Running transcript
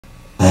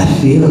I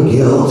feel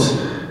guilt.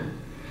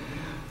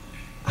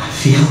 I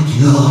feel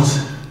guilt.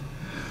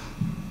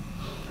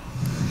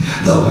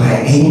 Though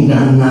I ain't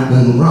done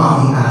nothing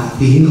wrong, I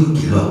feel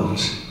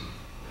guilt.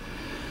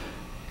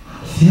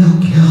 I feel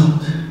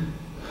guilt.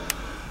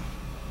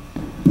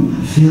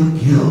 I feel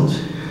guilt.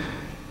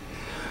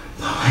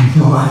 Though I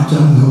know I've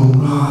done no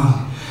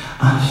wrong,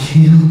 I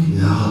feel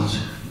guilt.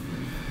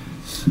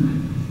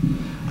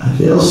 I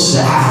feel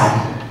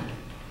sad.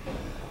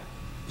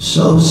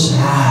 So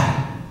sad.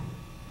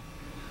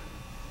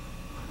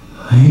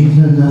 I ain't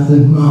done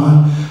nothing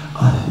wrong.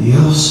 I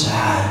feel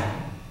sad.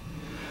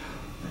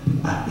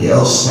 I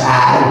feel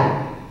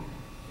sad.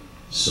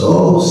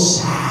 So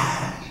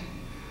sad.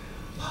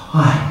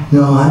 I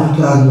know I've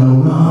done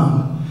no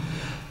wrong.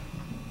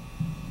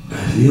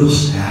 I feel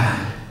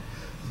sad.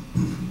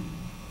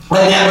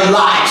 I never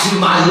lied to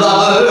my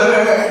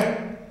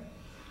lover.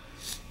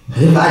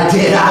 If I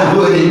did, I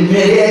would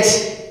admit it.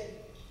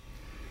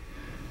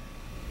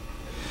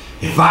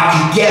 If I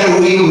could get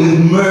away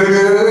with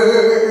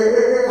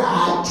murder,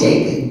 I'd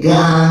take a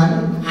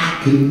gun and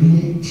I'd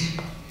commit it.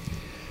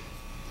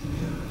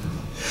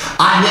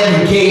 I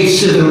never gave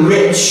to the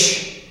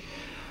rich.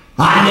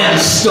 I never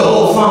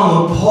stole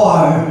from the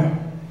poor.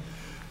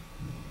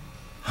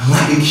 I'm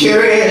like a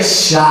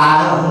curious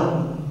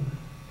child.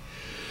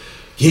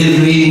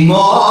 Give me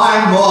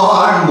more,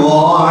 more,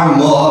 more,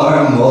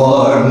 more,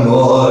 more,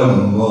 more,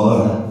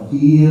 more. I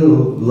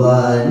feel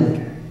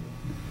blood.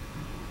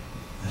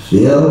 I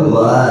feel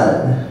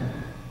blood.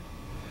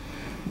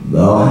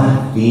 Though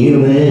I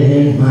feel it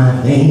in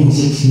my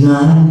veins, it's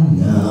not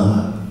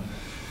enough.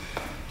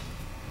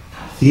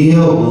 I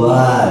feel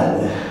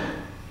blood.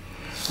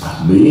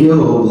 I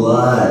feel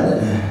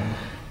blood.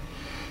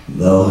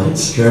 Though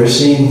it's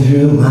coursing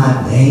through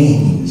my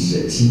veins,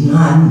 it's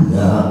not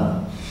enough.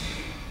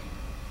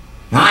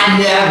 I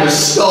never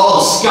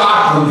stole a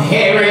scar from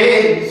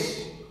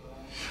Harrods,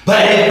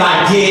 but if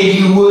I did,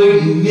 you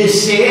wouldn't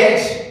miss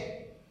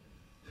it.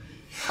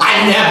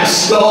 I never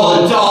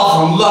stole a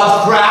doll from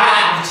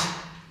Lovecraft,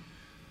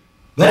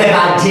 but if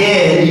I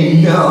did,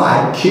 you know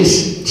I'd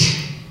kiss it.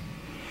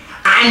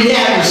 I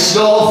never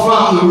stole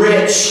from the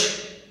rich.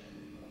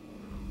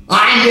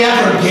 I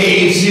never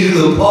gave to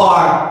the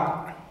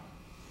poor.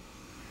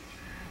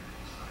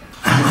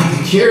 I'm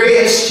like a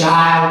curious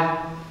child.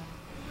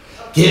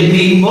 Give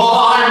me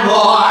more,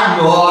 more,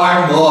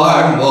 more,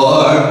 more,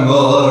 more,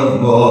 more,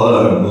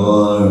 more,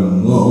 more,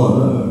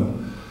 more.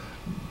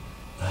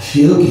 I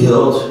feel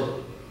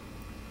guilt.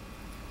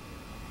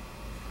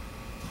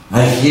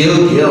 I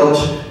feel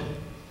guilt.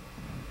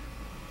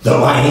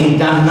 Though I ain't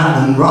done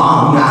nothing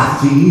wrong, I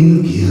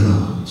feel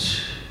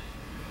guilt.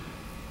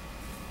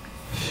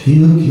 I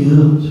feel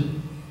guilt.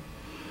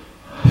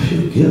 I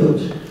feel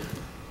guilt.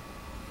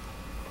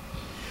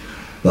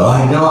 Though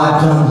I know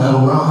I've done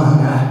no wrong,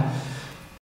 I